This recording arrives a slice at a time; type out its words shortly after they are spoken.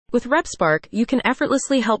With RepSpark, you can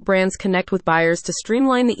effortlessly help brands connect with buyers to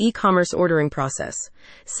streamline the e-commerce ordering process.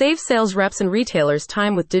 Save sales reps and retailers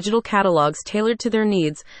time with digital catalogs tailored to their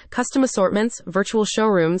needs, custom assortments, virtual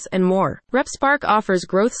showrooms, and more. RepSpark offers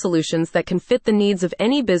growth solutions that can fit the needs of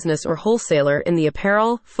any business or wholesaler in the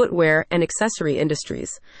apparel, footwear, and accessory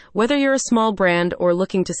industries, whether you're a small brand or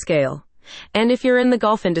looking to scale. And if you're in the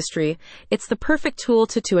golf industry, it's the perfect tool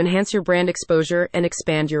to enhance your brand exposure and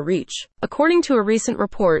expand your reach. According to a recent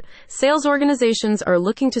report, sales organizations are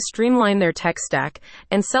looking to streamline their tech stack,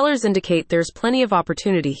 and sellers indicate there's plenty of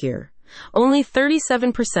opportunity here. Only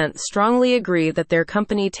 37% strongly agree that their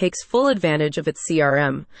company takes full advantage of its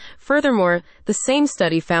CRM. Furthermore, the same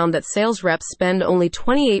study found that sales reps spend only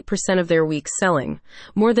 28% of their weeks selling.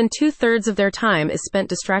 More than 2/3 of their time is spent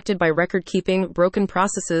distracted by record-keeping, broken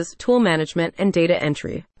processes, tool management, and data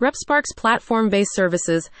entry. RepSpark's platform-based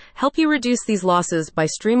services help you reduce these losses by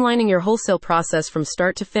streamlining your wholesale process from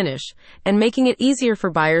start to finish and making it easier for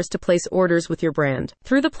buyers to place orders with your brand.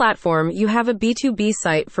 Through the platform, you have a B2B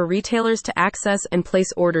site for retailers to access and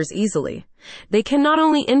place orders easily. They can not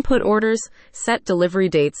only input orders, set delivery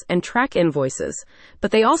dates, and track invoices, but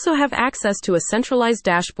they also have access to a centralized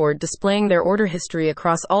dashboard displaying their order history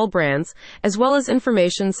across all brands, as well as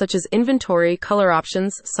information such as inventory, color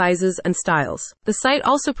options, sizes, and styles. The site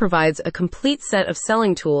also provides a complete set of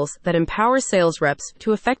selling tools that empower sales reps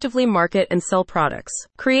to effectively market and sell products.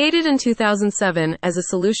 Created in 2007 as a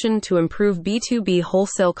solution to improve B2B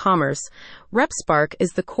wholesale commerce, RepSpark is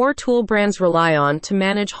the core tool brands rely on to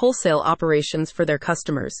manage wholesale operations for their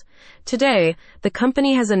customers. Today, the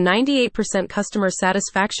company has a 98% customer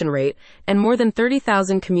satisfaction rate and more than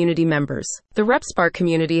 30,000 community members. The RepSpark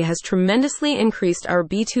community has tremendously increased our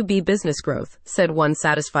B2B business growth, said one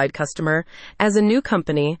satisfied customer. As a new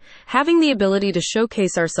company, having the ability to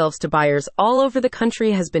showcase ourselves to buyers all over the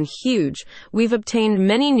country has been huge. We've obtained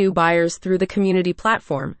many new buyers through the community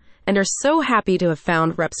platform and are so happy to have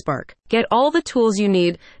found RepSpark. Get all the tools you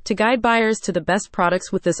need to guide buyers to the best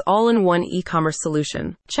products with this all-in-one e-commerce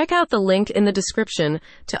solution. Check out the link in the description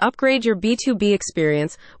to upgrade your B2B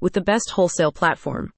experience with the best wholesale platform.